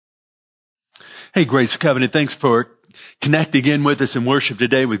Hey, Grace Covenant, thanks for connecting in with us in worship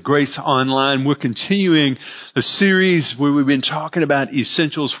today with Grace Online. We're continuing a series where we've been talking about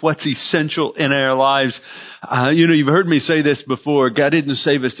essentials, what's essential in our lives. You've heard me say this before. God didn't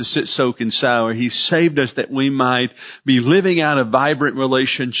save us to sit, soak, and sour. He saved us that we might be living out a vibrant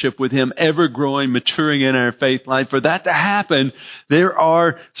relationship with Him, ever growing, maturing in our faith life. For that to happen, there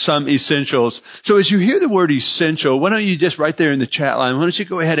are some essentials. So as you hear the word essential, why don't you just right there in the chat line, why don't you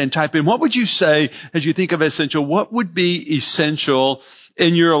go ahead and type in, what would you say as you think of essential? What would be essential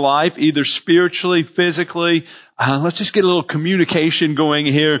in your life, either spiritually, physically? Let's just get a little communication going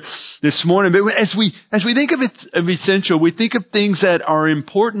here this morning. But as we think of essential, we think of things that are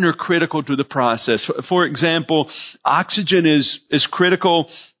important or critical to the process. For example, oxygen is critical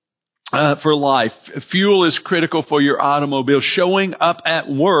for life. Fuel is critical for your automobile. Showing up at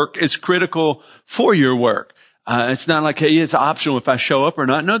work is critical for your work. It's not like, hey, it's optional if I show up or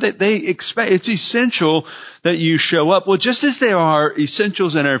not. No, that they expect, it's essential that you show up. Well, just as there are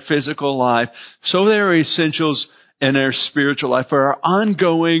essentials in our physical life, so there are essentials in our spiritual life for our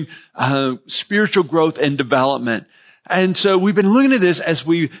ongoing spiritual growth and development. And so we've been looking at this as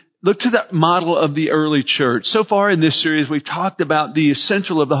we look to the model of the early church. So far in this series, we've talked about the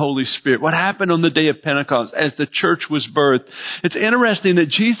essential of the Holy Spirit, what happened on the day of Pentecost as the church was birthed. It's interesting that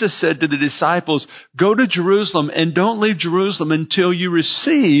Jesus said to the disciples, go to Jerusalem and don't leave Jerusalem until you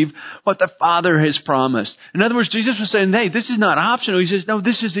receive what the Father has promised. In other words, Jesus was saying, hey, this is not optional. He says, no,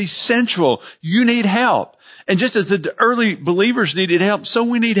 this is essential. You need help. And just as the early believers needed help, so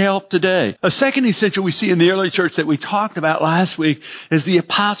we need help today. A second essential we see in the early church that we talked about last week is the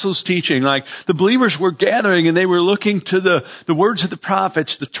apostles' teaching. Like the believers were gathering and they were looking to the words of the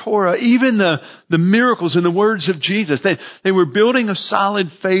prophets, the Torah, even the miracles and the words of Jesus. They were building a solid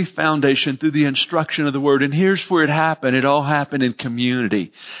faith foundation through the instruction of the Word. And here's where it happened. It all happened in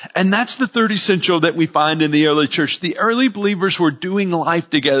community. And that's the third essential that we find in the early church. The early believers were doing life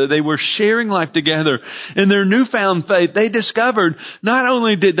together. They were sharing life together. In their newfound faith, they discovered not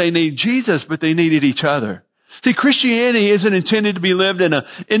only did they need Jesus, but they needed each other. See, Christianity isn't intended to be lived in an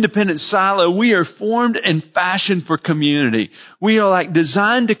independent silo. We are formed and fashioned for community. We are like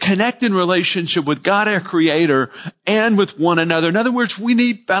designed to connect in relationship with God, our Creator, and with one another. In other words, we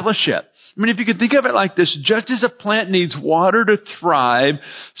need fellowship. I mean, if you could think of it like this, just as a plant needs water to thrive,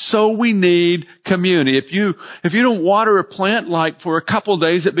 so we need community. If you don't water a plant, like for a couple of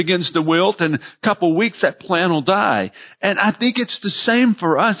days, it begins to wilt, and a couple of weeks, that plant will die. And I think it's the same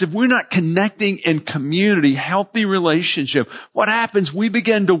for us. If we're not connecting in community, healthy relationship, what happens? We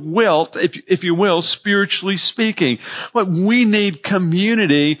begin to wilt, if you will, spiritually speaking. But we need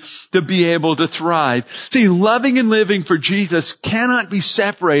community to be able to thrive. See, loving and living for Jesus cannot be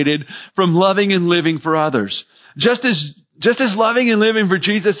separated from loving and living for others. Just as loving and living for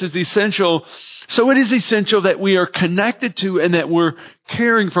Jesus is essential, so it is essential that we are connected to and that we're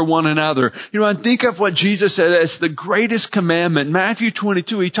caring for one another. I think of what Jesus said as the greatest commandment. Matthew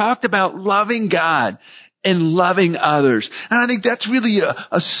 22, He talked about loving God and loving others. And I think that's really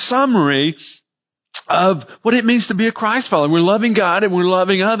a summary of what it means to be a Christ follower. We're loving God and we're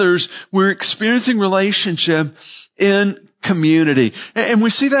loving others. We're experiencing relationship in community. And we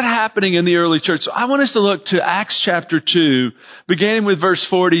see that happening in the early church. So I want us to look to Acts chapter 2, beginning with verse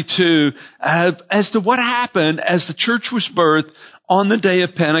 42, as to what happened as the church was birthed on the day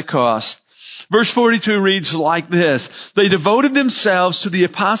of Pentecost. Verse 42 reads like this: they devoted themselves to the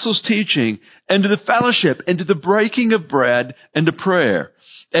apostles' teaching and to the fellowship and to the breaking of bread and to prayer.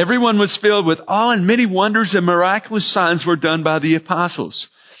 Everyone was filled with awe, and many wonders and miraculous signs were done by the apostles.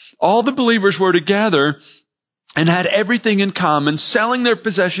 All the believers were together and had everything in common, selling their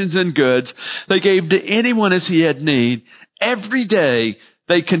possessions and goods. They gave to anyone as he had need. Every day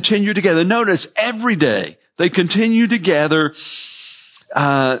they continued together. Notice, every day they continued together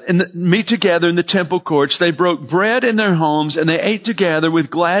meet together in the temple courts. They broke bread in their homes and they ate together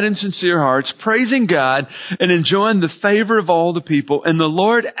with glad and sincere hearts, praising God and enjoying the favor of all the people. And the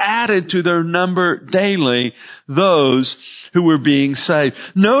Lord added to their number daily those who were being saved.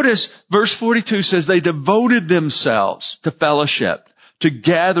 Notice verse 42 says they devoted themselves to fellowship, to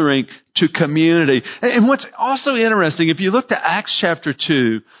gathering, to community. And what's also interesting, if you look to Acts chapter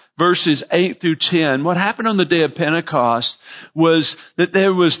 2, verses 8 through 10, what happened on the day of Pentecost was that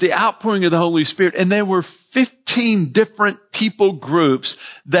there was the outpouring of the Holy Spirit, and there were 15 different people groups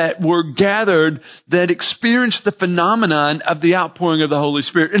that were gathered that experienced the phenomenon of the outpouring of the Holy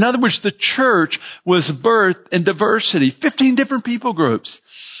Spirit. In other words, the church was birthed in diversity, 15 different people groups.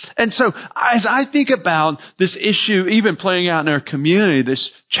 And so as I think about this issue even playing out in our community,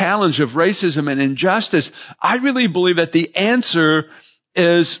 this challenge of racism and injustice, I really believe that the answer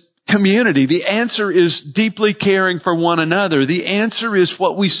is community. The answer is deeply caring for one another. The answer is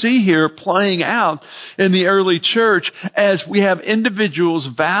what we see here playing out in the early church as we have individuals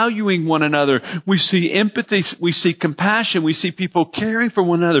valuing one another. We see empathy, we see compassion, we see people caring for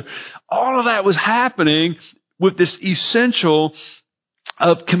one another. All of that was happening with this essential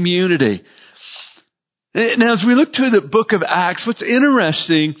of community. Now, as we look to the book of Acts, what's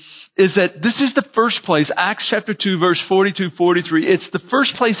interesting is that this is the first place, Acts chapter 2, verse 42, 43. It's the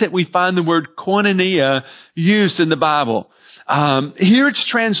first place that we find the word koinonia used in the Bible. Here it's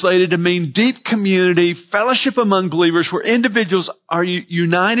translated to mean deep community, fellowship among believers where individuals are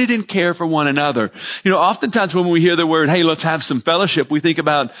united in care for one another. Oftentimes when we hear the word, hey, let's have some fellowship, we think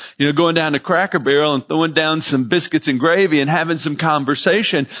about, going down to Cracker Barrel and throwing down some biscuits and gravy and having some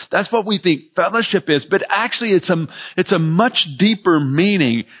conversation. That's what we think fellowship is. But actually it's a much deeper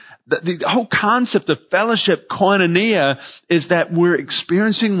meaning. The whole concept of fellowship, koinonia, is that we're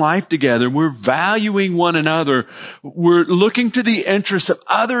experiencing life together. We're valuing one another. We're looking to the interests of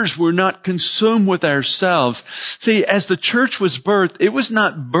others. We're not consumed with ourselves. See, as the church was birthed, it was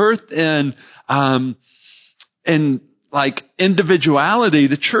not birthed in individuality.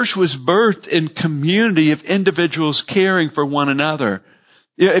 The church was birthed in community of individuals caring for one another.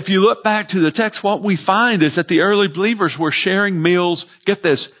 If you look back to the text, what we find is that the early believers were sharing meals, get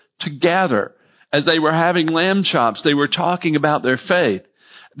this, together. As they were having lamb chops, they were talking about their faith.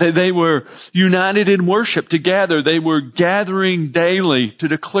 They were united in worship together. They were gathering daily to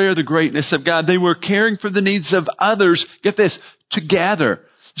declare the greatness of God. They were caring for the needs of others, get this, together.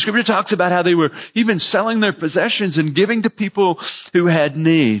 The Scripture talks about how they were even selling their possessions and giving to people who had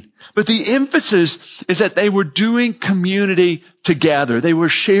need. But the emphasis is that they were doing community together. They were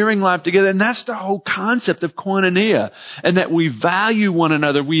sharing life together. And that's the whole concept of koinonia. And that we value one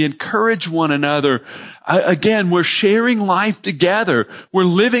another. We encourage one another. Again, we're sharing life together. We're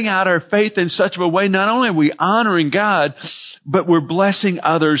living out our faith in such a way, not only are we honoring God, but we're blessing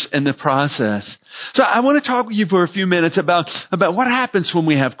others in the process. So I want to talk with you for a few minutes about what happens when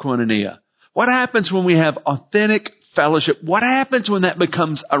we have koinonia. What happens when we have authentic fellowship? What happens when that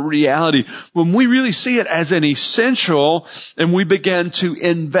becomes a reality? When we really see it as an essential and we begin to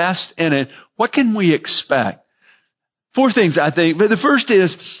invest in it, what can we expect? 4 things, I think. But the first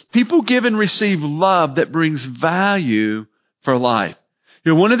is people give and receive love that brings value for life.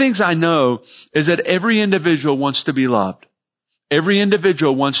 One of the things I know is that every individual wants to be loved. Every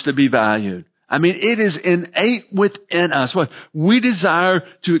individual wants to be valued. I mean, it is innate within us. We desire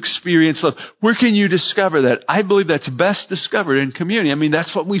to experience love. Where can you discover that? I believe that's best discovered in community. I mean,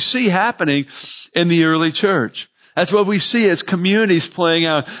 that's what we see happening in the early church. That's what we see as communities playing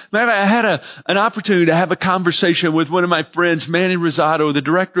out. I had an opportunity to have a conversation with one of my friends, Manny Rosado, the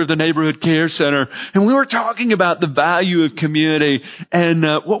director of the Neighborhood Care Center, and we were talking about the value of community and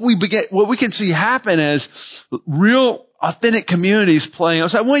what we can see happen as real authentic communities playing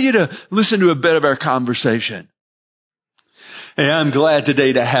out. So I want you to listen to a bit of our conversation. Hey, I'm glad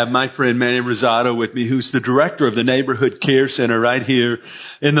today to have my friend Manny Rosado with me, who's the director of the Neighborhood Care Center right here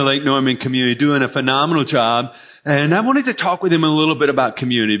in the Lake Norman community, doing a phenomenal job. And I wanted to talk with him a little bit about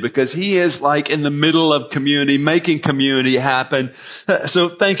community because he is like in the middle of community, making community happen.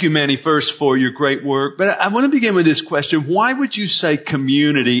 So thank you, Manny, first for your great work. But I want to begin with this question. Why would you say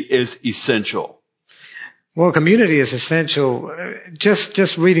community is essential? Well, community is essential.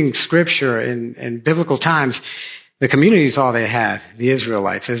 Just reading scripture in biblical times, the community is all they had, the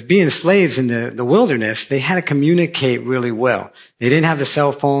Israelites. As being slaves in the wilderness, they had to communicate really well. They didn't have the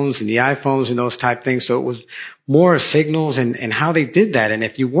cell phones and the iPhones and those type things, so it was more signals and how they did that. And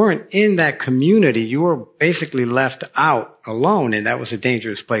if you weren't in that community, you were basically left out alone, and that was a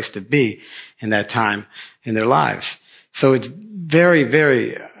dangerous place to be in that time in their lives. So it's very,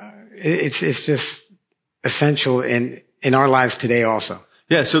 very, it's just essential in our lives today also.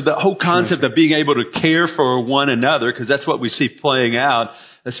 Yeah, so the whole concept of being able to care for one another, because that's what we see playing out,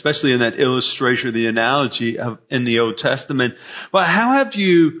 especially in that illustration, the analogy in the Old Testament. Well, how have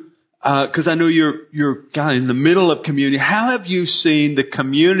you, because I know you're kind of in the middle of community, how have you seen the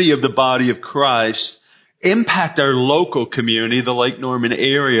community of the body of Christ impact our local community, the Lake Norman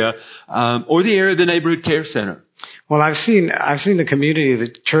area, or the area of the Neighborhood Care Center? Well, I've seen the community of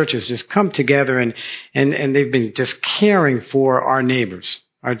the churches just come together and they've been just caring for our neighbors,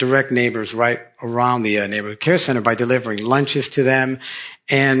 our direct neighbors right around the Neighborhood Care Center by delivering lunches to them.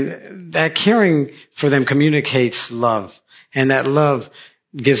 And that caring for them communicates love, and that love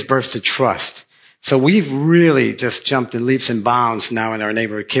gives birth to trust. So we've really just jumped in leaps and bounds now in our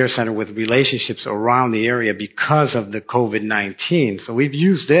Neighborhood Care Center with relationships around the area because of the COVID-19. So we've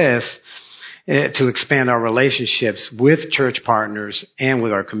used this to expand our relationships with church partners and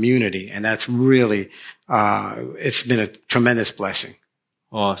with our community. And that's really, it's been a tremendous blessing.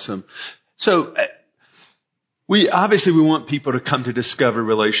 Awesome. So we want people to come to discover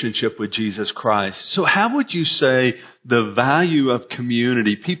relationship with Jesus Christ. So how would you say the value of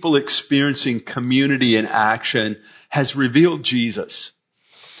community, people experiencing community in action, has revealed Jesus?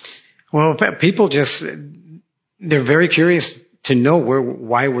 Well, people they're very curious to know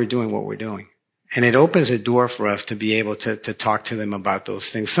why we're doing what we're doing. And it opens a door for us to be able to talk to them about those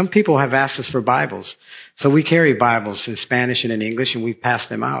things. Some people have asked us for Bibles. So we carry Bibles in Spanish and in English, and we pass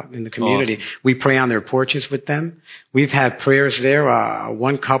them out in the community. Awesome. We pray on their porches with them. We've had prayers there.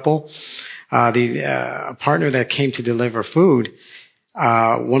 One couple, a partner that came to deliver food,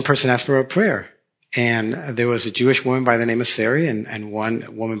 one person asked for a prayer. And there was a Jewish woman by the name of Sari and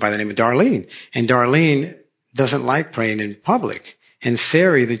one woman by the name of Darlene. And Darlene doesn't like praying in public. And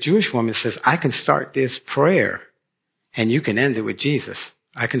Sari, the Jewish woman, says, I can start this prayer and you can end it with Jesus.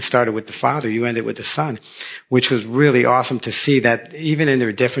 I can start it with the Father, you end it with the Son, which was really awesome to see that even in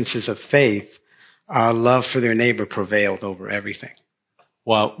their differences of faith, love for their neighbor prevailed over everything.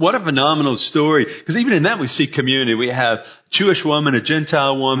 Wow, what a phenomenal story. Because even in that we see community. We have a Jewish woman, a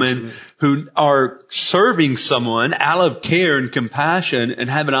Gentile woman who are serving someone out of care and compassion and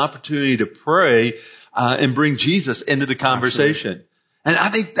have an opportunity to pray and bring Jesus into the conversation. Absolutely. And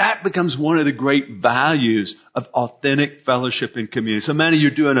I think that becomes one of the great values of authentic fellowship and community. So, Manny, you're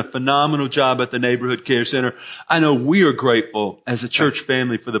doing a phenomenal job at the Neighborhood Care Center. I know we are grateful as a church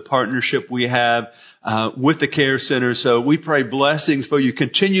family for the partnership we have with the Care Center. So we pray blessings for you.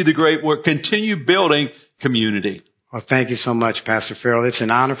 Continue the great work. Continue building community. Well, thank you so much, Pastor Farrell. It's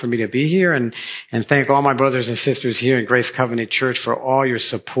an honor for me to be here and thank all my brothers and sisters here in Grace Covenant Church for all your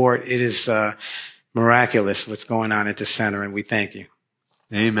support. It is miraculous what's going on at the center, and we thank you.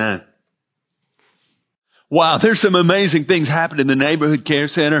 Amen. Wow, there's some amazing things happening in the Neighborhood Care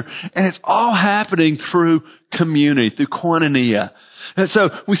Center, and it's all happening through community, through koinonia. And so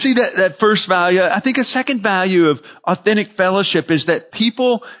we see that first value. I think a second value of authentic fellowship is that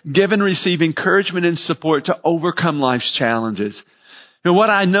people give and receive encouragement and support to overcome life's challenges. You know,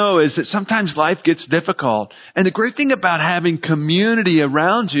 what I know is that sometimes life gets difficult. And the great thing about having community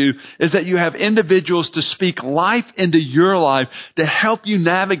around you is that you have individuals to speak life into your life to help you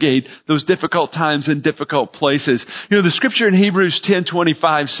navigate those difficult times and difficult places. You know, the scripture in Hebrews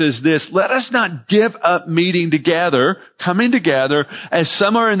 10:25 says this, let us not give up meeting together, coming together, as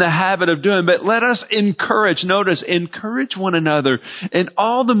some are in the habit of doing, but let us encourage one another, and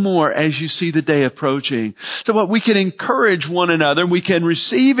all the more as you see the day approaching. So what we can encourage one another, we can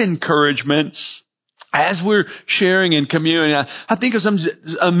receive encouragement as we're sharing in community. I think of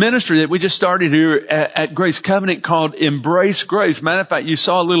a ministry that we just started here at Grace Covenant called Embrace Grace. Matter of fact, you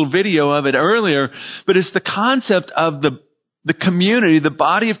saw a little video of it earlier, but it's the concept of the community, the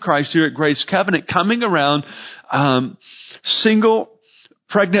body of Christ here at Grace Covenant coming around single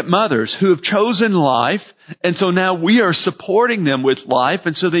pregnant mothers who have chosen life, and so now we are supporting them with life,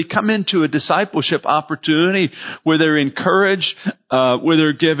 and so they come into a discipleship opportunity where they're encouraged, where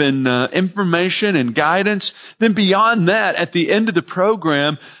they're given information and guidance. Then beyond that, at the end of the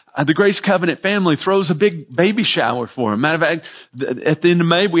program, the Grace Covenant family throws a big baby shower for them. Matter of fact, at the end of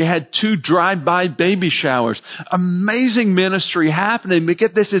May, we had 2 drive-by baby showers. Amazing ministry happening. But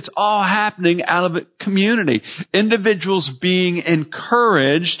get this, it's all happening out of a community. Individuals being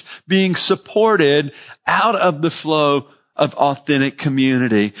encouraged, being supported out of the flow of authentic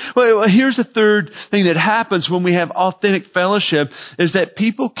community. Well, here's the third thing that happens when we have authentic fellowship is that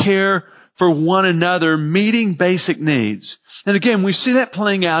people care for one another, meeting basic needs. And again, we see that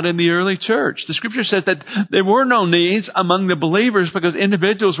playing out in the early church. The scripture says that there were no needs among the believers because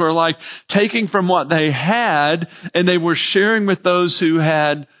individuals were like taking from what they had and they were sharing with those who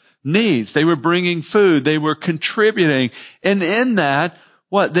had needs. They were bringing food. They were contributing. And in that,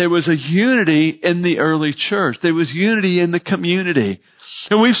 there was a unity in the early church. There was unity in the community.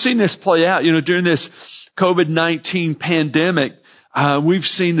 And we've seen this play out, during this COVID-19 pandemic. We've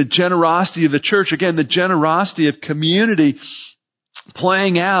seen the generosity of the church, again, the generosity of community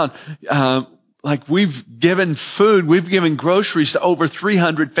playing out. Like we've given food, we've given groceries to over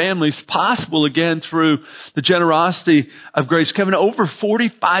 300 families, possible again through the generosity of Grace Covenant. Over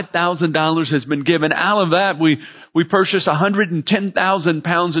 $45,000 has been given. Out of that, we purchased 110,000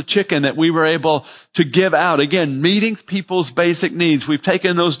 pounds of chicken that we were able to give out. Again, meeting people's basic needs. We've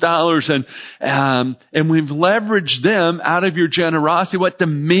taken those dollars and we've leveraged them out of your generosity, to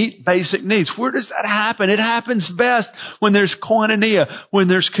meet basic needs. Where does that happen? It happens best when there's koinonia, when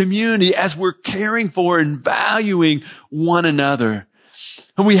there's community, as we're caring for and valuing one another.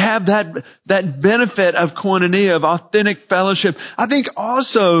 And we have that benefit of koinonia, of authentic fellowship. I think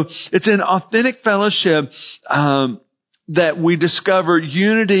also it's in authentic fellowship that we discover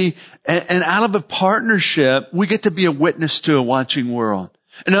unity, and out of a partnership, we get to be a witness to a watching world.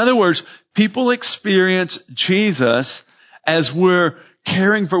 In other words, people experience Jesus as we're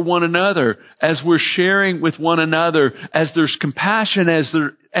caring for one another, as we're sharing with one another, as there's compassion, as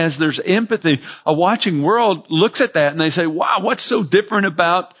there's empathy. A watching world looks at that and they say, wow, what's so different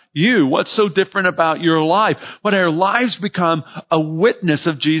about you? What's so different about your life? When our lives become a witness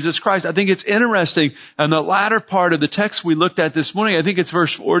of Jesus Christ. I think it's interesting. In the latter part of the text we looked at this morning, I think it's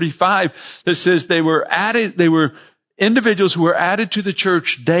verse 45, that says they were individuals who were added to the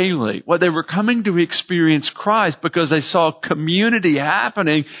church daily. Well, they were coming to experience Christ because they saw community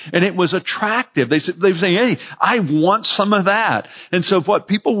happening and it was attractive. They were saying, hey, I want some of that. And so what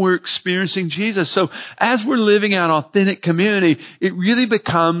people were experiencing Jesus. So as we're living out authentic community, it really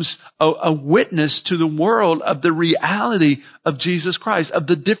becomes a witness to the world of the reality of Jesus Christ, of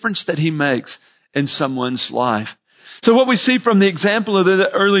the difference that He makes in someone's life. So what we see from the example of the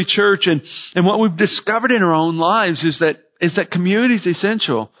early church and what we've discovered in our own lives is that community is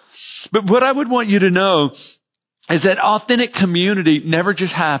essential. But what I would want you to know is that authentic community never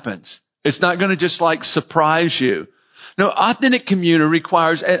just happens. It's not going to just surprise you. No, authentic community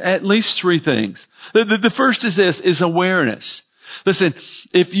requires at least three things. The first is awareness. Listen,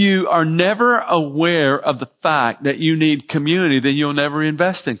 if you are never aware of the fact that you need community, then you'll never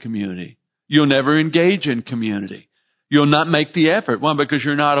invest in community. You'll never engage in community. You'll not make the effort. One, because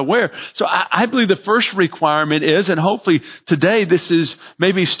you're not aware. So I believe the first requirement is, and hopefully today this is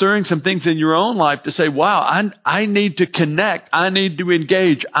maybe stirring some things in your own life to say, wow, I need to connect. I need to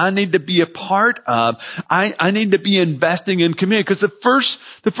engage. I need to be a part of. I need to be investing in community. Because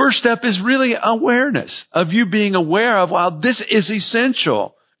the first step is really awareness of you being aware of, wow, this is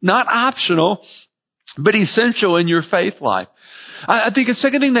essential. Not optional, but essential in your faith life. I think a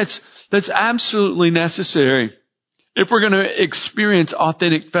second thing that's absolutely necessary if we're going to experience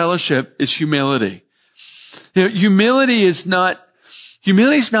authentic fellowship is humility. You know, humility is not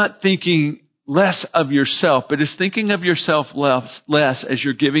thinking less of yourself, but it's thinking of yourself less as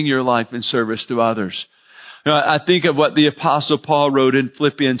you're giving your life in service to others. You know, I think of what the Apostle Paul wrote in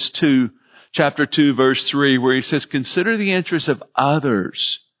Philippians 2, chapter 2, verse 3, where he says, consider the interests of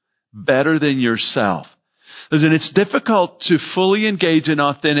others better than yourself. Listen, it's difficult to fully engage in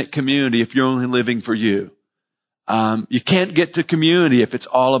authentic community if you're only living for you. You can't get to community if it's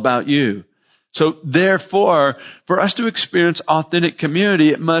all about you. So therefore, for us to experience authentic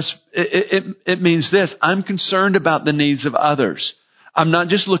community, it means this. I'm concerned about the needs of others. I'm not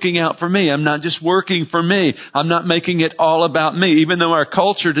just looking out for me. I'm not just working for me. I'm not making it all about me. Even though our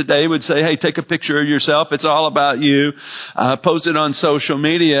culture today would say, hey, take a picture of yourself. It's all about you. Post it on social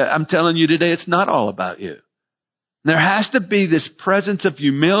media. I'm telling you today, it's not all about you. There has to be this presence of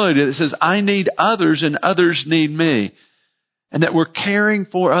humility that says, I need others and others need me. And that we're caring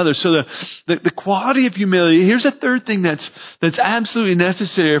for others. So the quality of humility, here's a third thing that's absolutely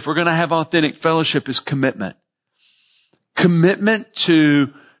necessary if we're going to have authentic fellowship is commitment. Commitment to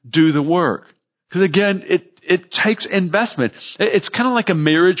do the work. Because again, it takes investment. It's kind of like a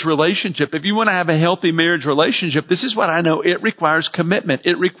marriage relationship. If you want to have a healthy marriage relationship, this is what I know. It requires commitment.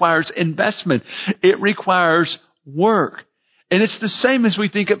 It requires investment. It requires work. And it's the same as we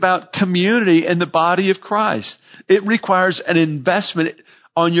think about community in the body of Christ. It requires an investment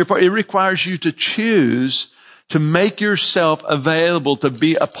on your part. It requires you to choose to make yourself available to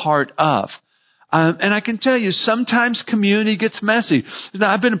be a part of. And I can tell you, sometimes community gets messy.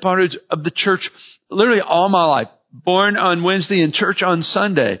 Now, I've been a part of the church literally all my life. Born on Wednesday and church on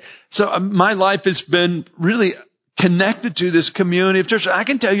Sunday. So my life has been really connected to this community of church. I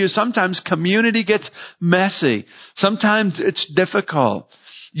can tell you sometimes community gets messy. Sometimes it's difficult.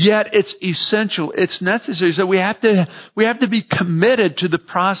 Yet it's essential. It's necessary. So we have to be committed to the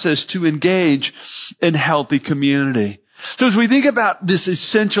process to engage in healthy community. So as we think about this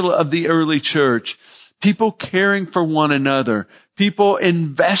essential of the early church, people caring for one another, people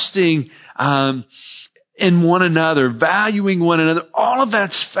investing in one another, valuing one another, all of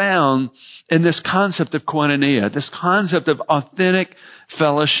that's found in this concept of koinonia, this concept of authentic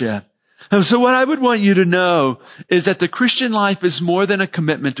fellowship. And so what I would want you to know is that the Christian life is more than a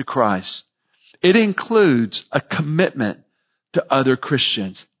commitment to Christ. It includes a commitment to other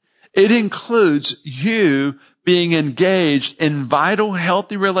Christians. It includes you being engaged in vital,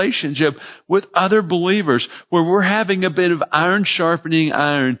 healthy relationship with other believers where we're having a bit of iron sharpening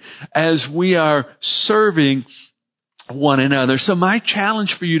iron as we are serving one another. So my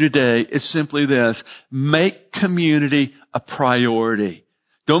challenge for you today is simply this. Make community a priority.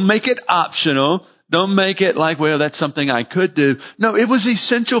 Don't make it optional. Don't make it like, well, that's something I could do. No, it was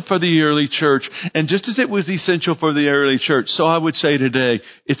essential for the early church. And just as it was essential for the early church, so I would say today,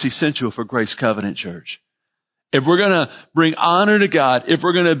 it's essential for Grace Covenant Church. If we're going to bring honor to God, if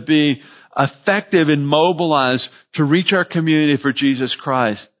we're going to be effective and mobilized to reach our community for Jesus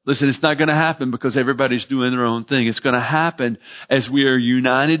Christ, listen, it's not going to happen because everybody's doing their own thing. It's going to happen as we are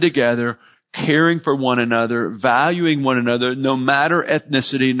united together, caring for one another, valuing one another, no matter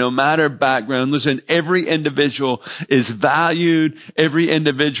ethnicity, no matter background. Listen, every individual is valued. Every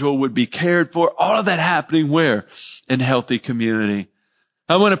individual would be cared for. All of that happening where? In healthy community.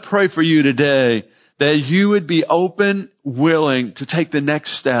 I want to pray for you today that you would be open, willing to take the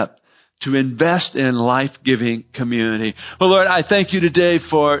next step to invest in life-giving community. Well, Lord, I thank you today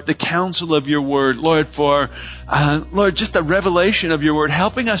for the counsel of your word. Lord, for, Lord, just the revelation of your word,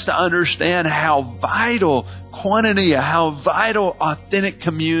 helping us to understand how vital quantity, how vital authentic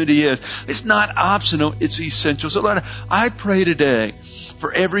community is. It's not optional, it's essential. So, Lord, I pray today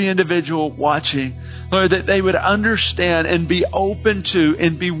for every individual watching, Lord, that they would understand and be open to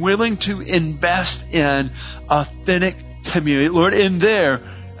and be willing to invest in authentic community. Lord, in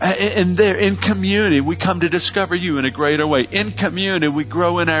community, we come to discover you in a greater way. In community, we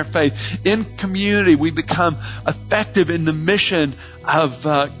grow in our faith. In community, we become effective in the mission of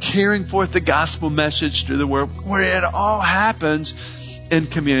carrying forth the gospel message to the world, where it all happens in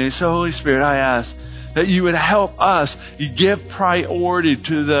community. So, Holy Spirit, I ask that you would help us give priority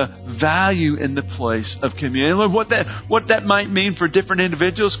to the value in the place of community. Lord, what that might mean for different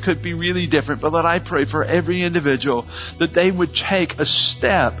individuals could be really different. But Lord, I pray for every individual that they would take a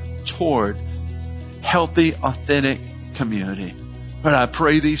step toward healthy, authentic community. Lord, I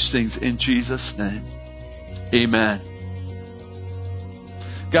pray these things in Jesus' name. Amen.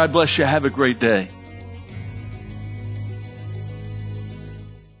 God bless you. Have a great day.